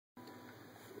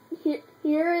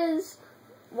Here is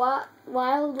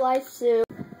Wildlife Zoo.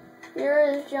 Here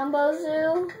is Jumbo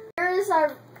Zoo. Here is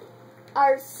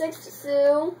our sixth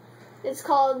zoo. It's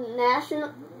called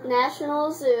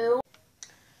National Zoo.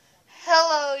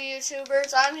 Hello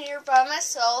YouTubers, I'm here by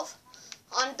myself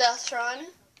on Death Run.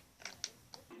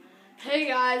 Hey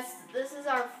guys, this is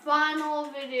our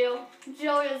final video.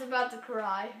 Joey is about to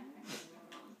cry.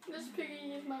 This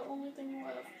piggy is my only thing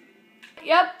left.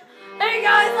 Yep. Hey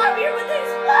guys, I'm here with the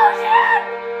explosion!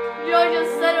 Joey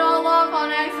just set it all off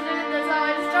on accident. That's how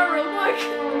I start real quick.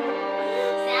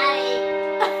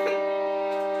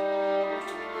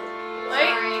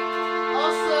 Wait. Sorry.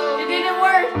 Also, it didn't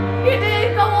work. It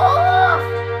didn't go all off.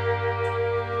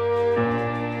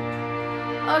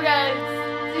 Okay,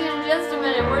 see you in just a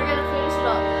minute. We're gonna finish it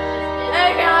up.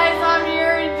 Hey guys, I'm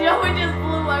here and Joey just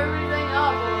blew everything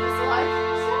up. It was like,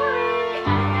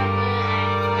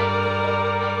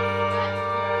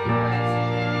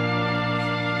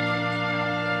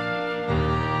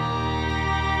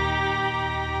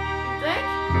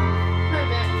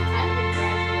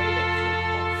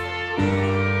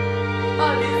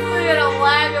 oh, this is gonna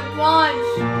lag a bunch.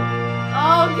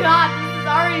 Oh god, this is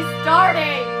already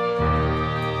starting.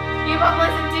 Keep on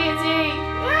listening, TNT.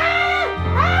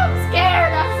 I'm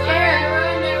scared. I'm scared. I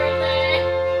ruined everything.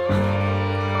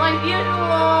 Like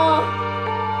usual.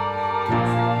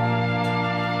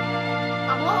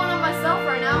 I'm blowing up myself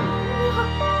right now.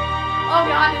 Oh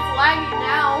god, it's lagging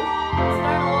now. It's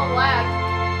starting a little lag.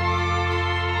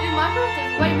 Dude, Minecraft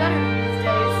is way better these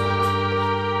days.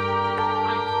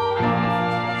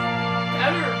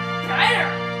 Better.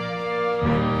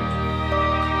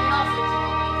 And also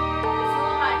it's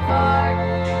on my card.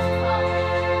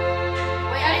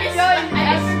 Wait, I'm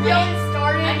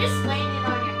just landing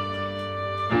on you.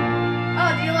 Oh,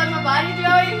 do you like my body,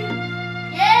 Joey?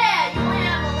 Yeah, you only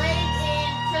have a leg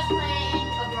and just plain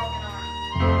a broken arm.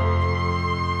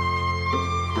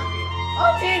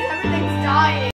 Oh, jeez, everything's dying.